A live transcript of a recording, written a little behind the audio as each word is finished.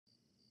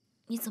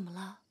你怎么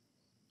了？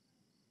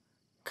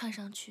看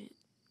上去，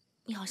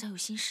你好像有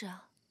心事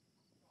啊。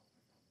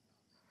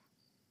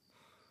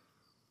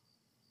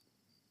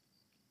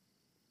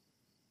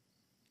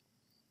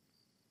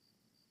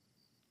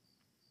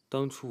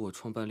当初我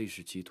创办历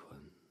史集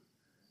团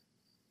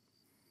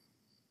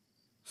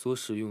所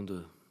使用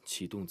的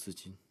启动资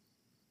金，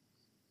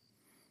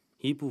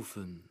一部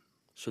分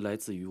是来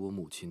自于我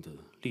母亲的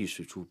历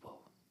史珠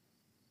宝，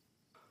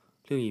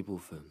另一部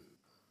分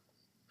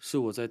是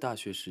我在大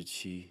学时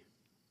期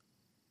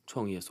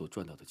创业所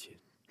赚到的钱。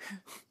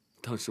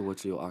当时我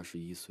只有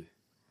21岁。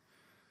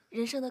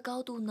人生的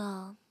高度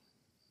呢，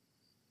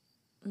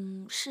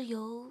是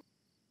由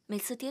每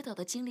次跌倒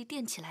的经历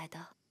垫起来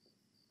的。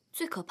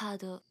最可怕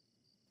的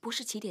不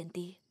是起点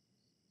低，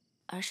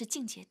而是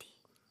境界低。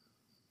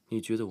你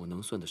觉得我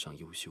能算得上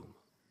优秀吗？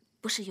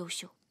不是优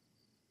秀，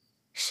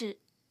是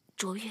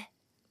卓越。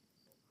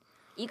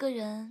一个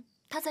人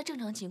他在正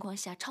常情况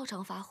下超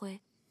常发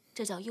挥，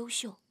这叫优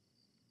秀。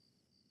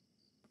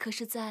可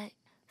是，在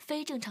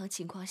非正常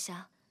情况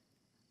下，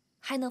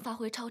还能发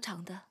挥超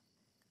常的，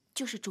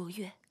就是卓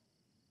越。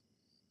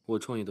我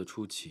创业的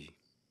初期，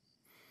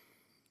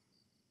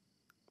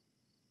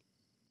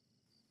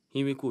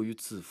因为过于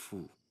自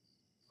负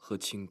和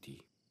轻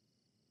敌，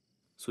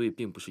所以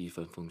并不是一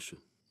帆风顺。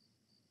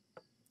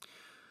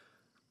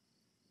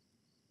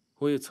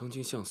我也曾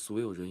经像所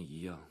有人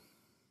一样，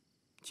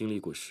经历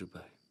过失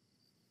败、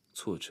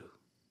挫折。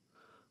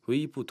唯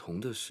一不同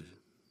的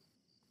是，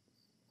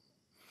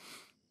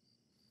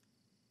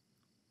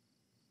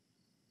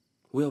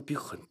我要比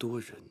很多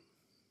人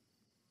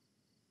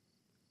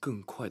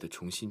更快地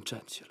重新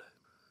站起来。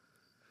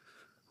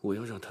我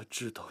要让他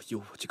知道有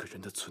我这个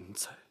人的存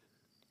在。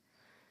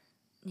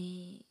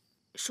你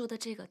说的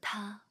这个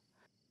他，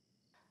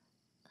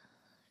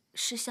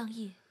是向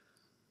义。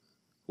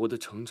我的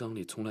成长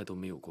里从来都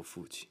没有过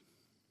父亲，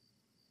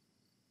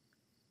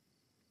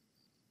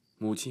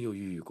母亲又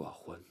郁郁寡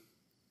欢，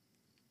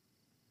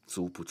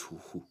足不出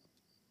户。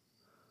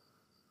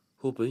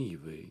我本以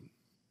为，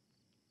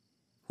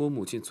我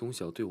母亲从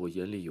小对我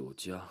严厉有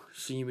加，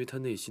是因为她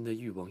内心的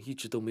欲望一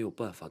直都没有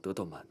办法得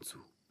到满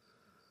足，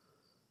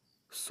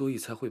所以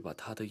才会把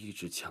她的意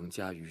志强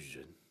加于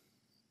人。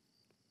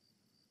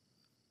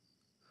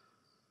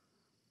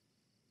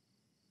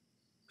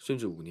甚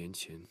至5年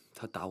前，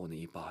她打我那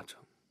一巴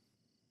掌，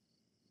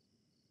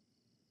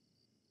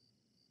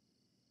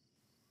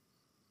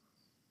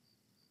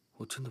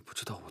我真的不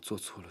知道我做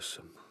错了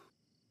什么。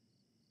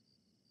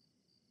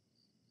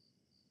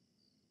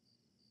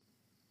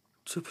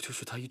这不就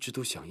是他一直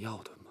都想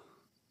要的吗？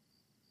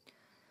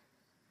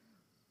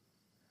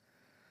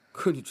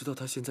可你知道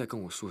他现在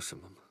跟我说什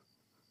么吗？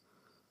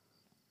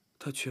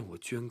他劝我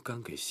捐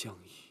肝给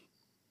向义。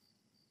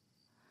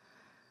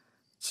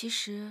其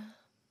实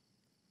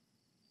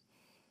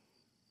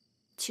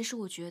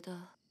我觉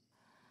得，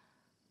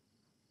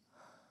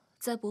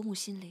在伯母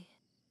心里，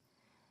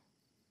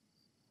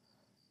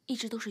一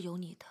直都是有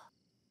你的。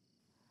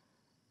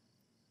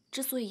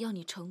之所以要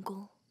你成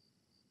功，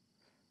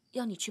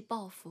要你去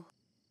报复，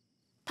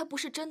他不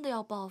是真的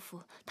要报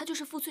复，他就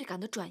是负罪感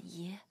的转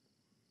移。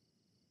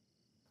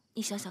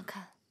你想想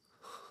看，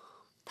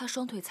他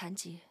双腿残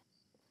疾，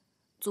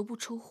足不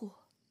出户，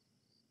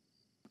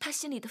他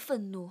心里的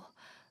愤怒，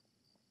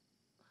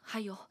还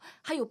有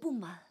不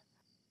满，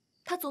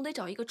他总得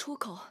找一个出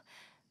口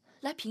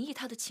来平抑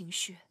他的情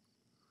绪。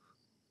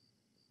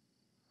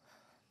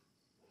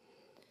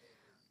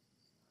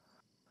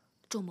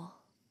仲谋，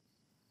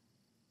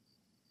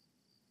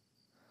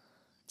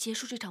结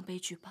束这场悲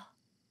剧吧，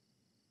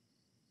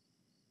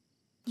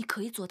你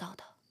可以做到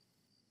的。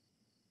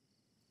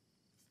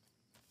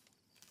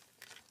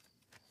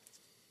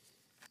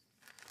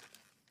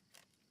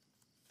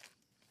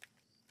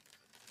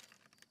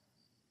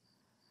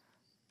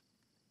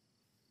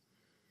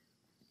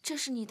这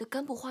是你的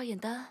肝部化验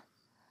单。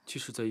其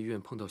实，在医院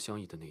碰到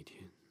相义的那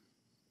天，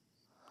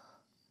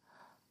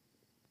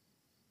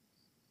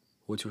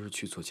我就是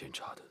去做检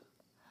查的。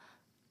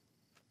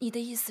你的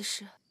意思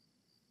是，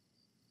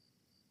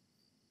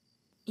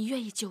你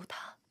愿意救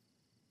他，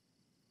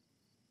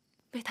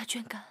为他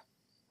捐肝？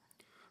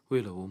为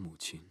了我母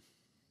亲，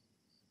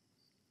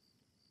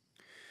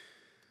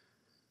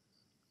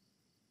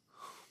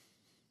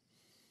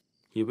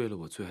也为了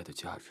我最爱的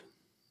家人。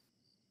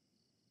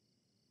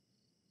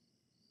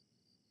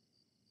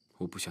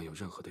我不想有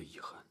任何的遗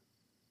憾。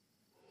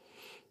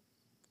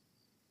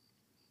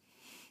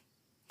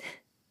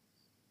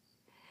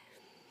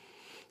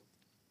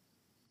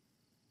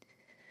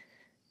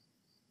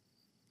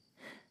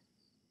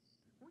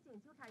武警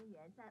纠察人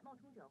员在冒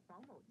充者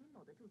黄某、殷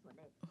某的住所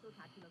内搜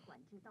查出了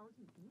管制刀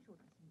具、匕首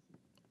等凶器。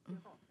随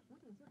后，武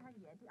警纠察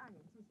人员对2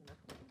人进行了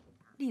突击检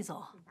查。厉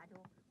总，检查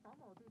中，黄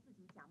某对自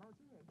己假冒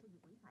军人这一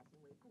违法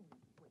行为供认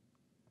不讳。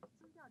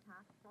经调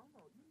查，黄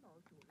某、殷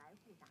某属来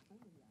沪打工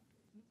人员，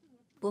于去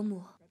年伯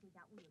母，在这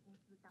家物业公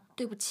司当保安。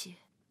对不起，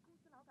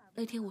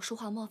那天我说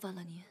话冒犯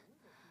了您，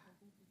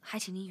还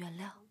请您原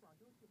谅。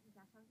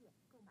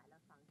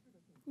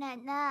奶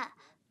奶，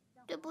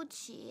对不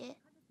起，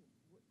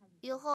以后